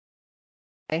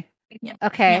Yeah.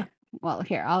 Okay. Yeah. Well,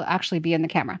 here, I'll actually be in the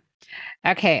camera.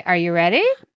 Okay. Are you ready?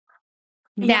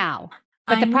 Yeah. Now.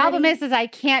 But the I'm problem ready. is I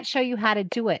can't show you how to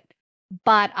do it,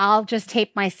 but I'll just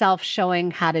tape myself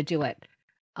showing how to do it.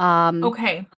 Um,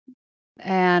 Okay.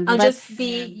 and I'll let's, just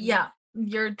be, yeah,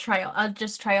 your trial. I'll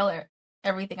just trial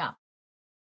everything out.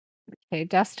 okay,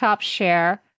 desktop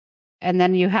share, and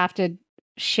then you have to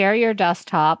share your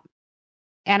desktop.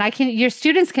 And your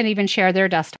students can even share their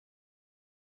desktop.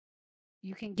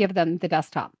 You can give them the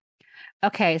desktop.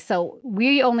 Okay, so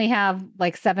we only have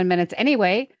like 7 minutes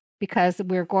anyway, because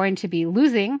we're going to be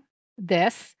losing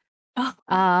this. Oh,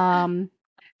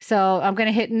 So I'm going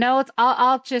to hit notes.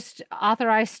 I'll just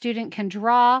authorized student can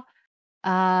draw.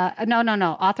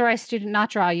 No. Authorized student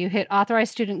not draw. You hit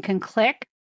authorized student can click,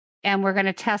 and we're going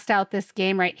to test out this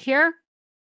game right here.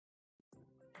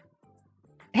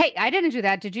 Hey, I didn't do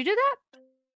that. Did you do that?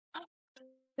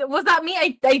 was that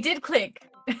me? I did click.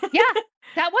 Yeah,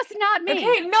 that was not me.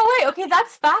 Okay, no way. Okay,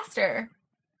 that's faster.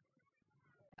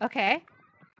 Okay.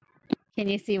 Can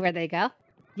you see where they go?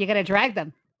 You got to drag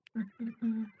them.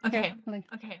 Okay. Here,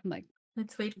 Okay. like,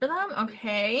 Let's wait for them.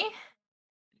 Okay.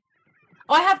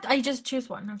 Oh, I just choose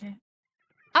one. Okay.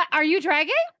 are you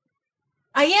dragging?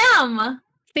 I am.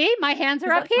 See, my hands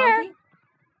are Is up that here. salty?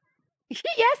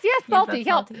 Yes, Yes, salty. that's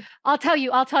Help. salty.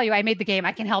 I'll tell you. I made the game.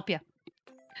 I can help you.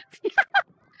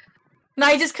 No,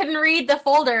 I just couldn't read the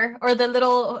folder or the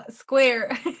little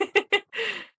square.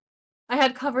 I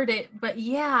had covered it, but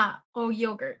yeah. Oh,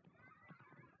 yogurt.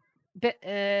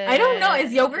 I don't know.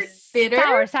 Is yogurt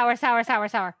bitter? Sour.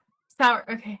 Sour.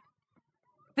 Okay.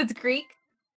 That's Greek.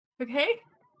 Okay.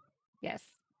 Yes.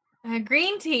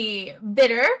 Green tea.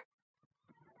 Bitter.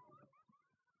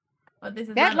 Oh, this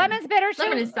is lemon. Lemon's bitter too.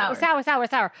 Lemon is sour.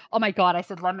 Sour. Oh my God, I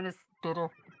said lemon is bitter.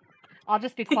 I'll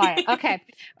just be quiet. Okay.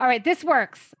 All right, this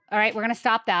works. All right, we're going to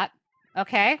stop that.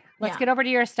 Okay. Let's get over to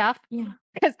your stuff. Yeah.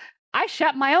 Because I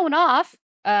shut my own off.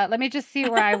 Let me just see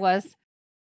where I was.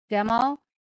 Demo.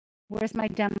 Where's my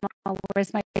demo?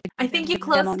 I think you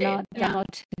closed demo? it. No, demo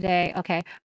today. Okay.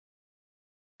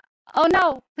 Oh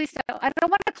no, please don't. I don't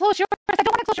want to close yours. I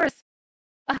don't want to close yours.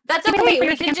 That's okay.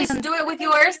 We can just do it with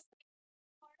yours.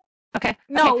 Okay.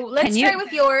 No, let's try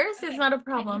with yours. It's not a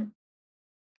problem.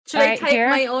 Should I type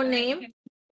my own name?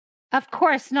 Of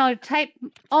course. No, type.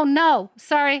 Oh no.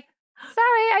 Sorry,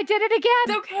 I did it again.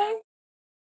 It's okay.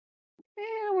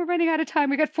 Yeah, we're running out of time.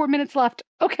 We got 4 minutes left.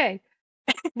 Okay.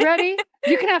 Ready?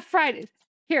 You can have Fridays.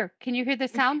 Here, can you hear the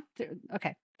sound?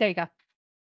 Okay, there you go.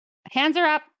 Hands are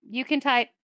up. You can type.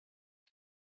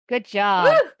 Good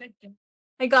job. Woo!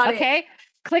 I got it. Okay,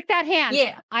 click that hand.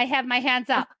 Yeah. I have my hands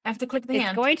up. I have to click the hand.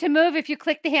 It's going to move if you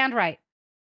click the hand right.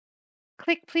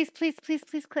 Click, please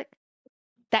click.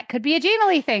 That could be a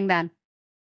Genially thing then.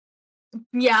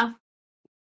 Yeah.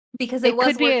 Because it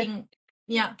was working.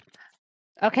 Yeah.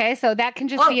 Okay, so that can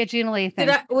just be a Genially thing.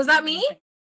 Was that me?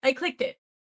 I clicked it.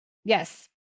 Yes.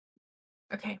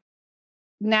 Okay.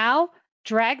 Now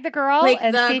drag the girl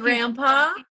and see the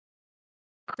grandpa.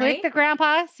 Click the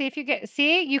grandpa. See if you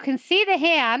you can see the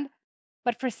hand,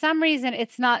 but for some reason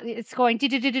it's going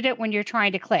when you're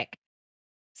trying to click.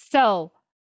 So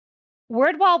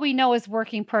Wordwall we know is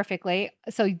working perfectly.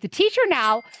 So the teacher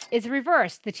now is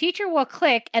reversed. The teacher will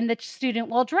click and the student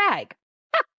will drag.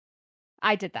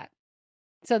 I did that.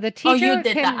 So the teacher. Oh, you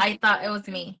did that. I thought it was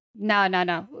me.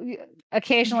 No.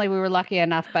 Occasionally we were lucky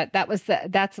enough, but that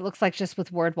looks like just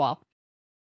with Wordwall.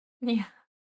 Yeah.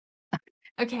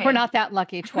 Okay. We're not that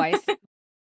lucky twice.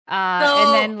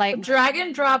 And then drag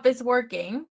and drop is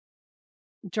working.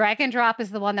 Drag and drop is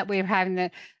the one that we're having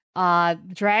the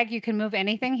drag. You can move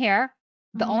anything here.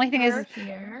 The only thing is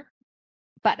here.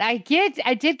 But I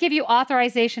did give you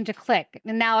authorization to click.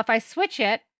 And now if I switch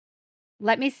it,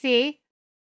 let me see.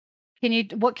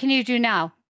 What can you do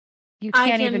now? You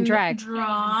can't even drag.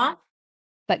 Draw.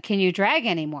 But can you drag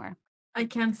anymore? I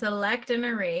can select and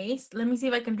erase. Let me see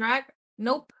if I can drag.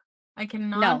 Nope. I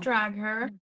cannot drag her.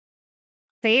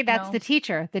 See, that's the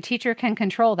teacher. The teacher can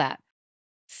control that.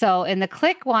 So in the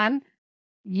click one,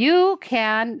 you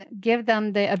can give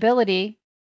them the ability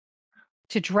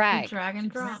to drag. Drag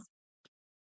and drop.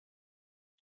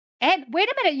 And wait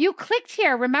a minute, you clicked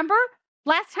here, remember?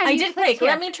 Last time I did click.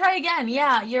 Let me try again.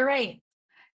 Yeah, you're right.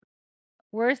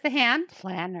 Where's the hand?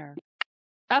 Planner.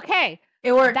 Okay.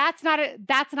 It worked. That's not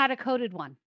a coded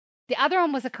one. The other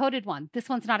one was a coded one. This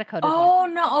one's not a coded one. Oh,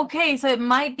 no. Okay, so it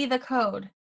might be the code.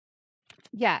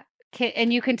 Yeah.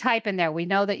 And you can type in there. We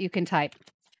know that you can type.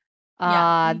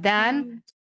 Then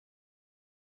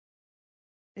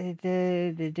this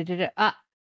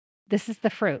is the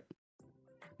fruit.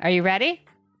 Are you ready?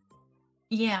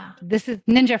 Yeah. This is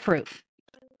ninja fruit.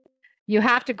 You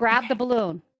have to grab the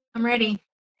balloon. I'm ready.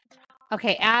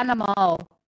 Okay, animal.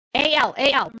 A-L,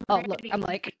 A-L. Oh, look, I'm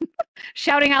like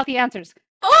shouting out the answers.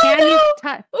 Oh, Can no! you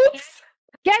Oops.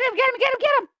 Get him, get him, get him,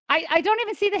 get him. I don't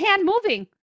even see the hand moving.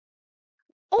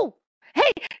 Oh,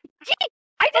 hey, gee,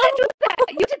 I didn't do that.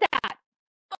 You did that.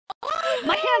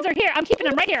 My hands are here. I'm keeping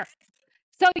them right here.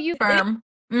 So you firm.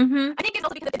 Mm-hmm. I think it's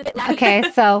also because it's a bit laggy.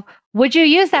 Okay, so would you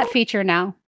use that feature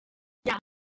now? Yeah.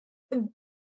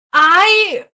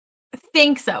 I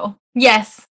think so.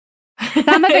 Yes.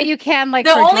 Some of it you can like.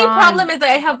 The only problem is that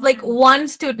I have like one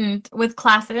student with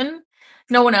Classin,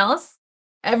 no one else.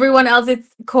 Everyone else it's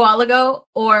Koala Go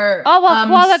or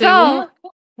Koala Zoom. Go.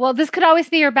 Well, this could always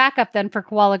be your backup then for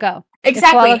Koala Go.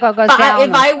 Exactly. If Koala Go goes but down,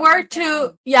 if I were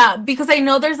to, yeah, because I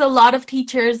know there's a lot of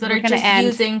teachers that are just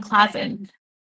using Classin.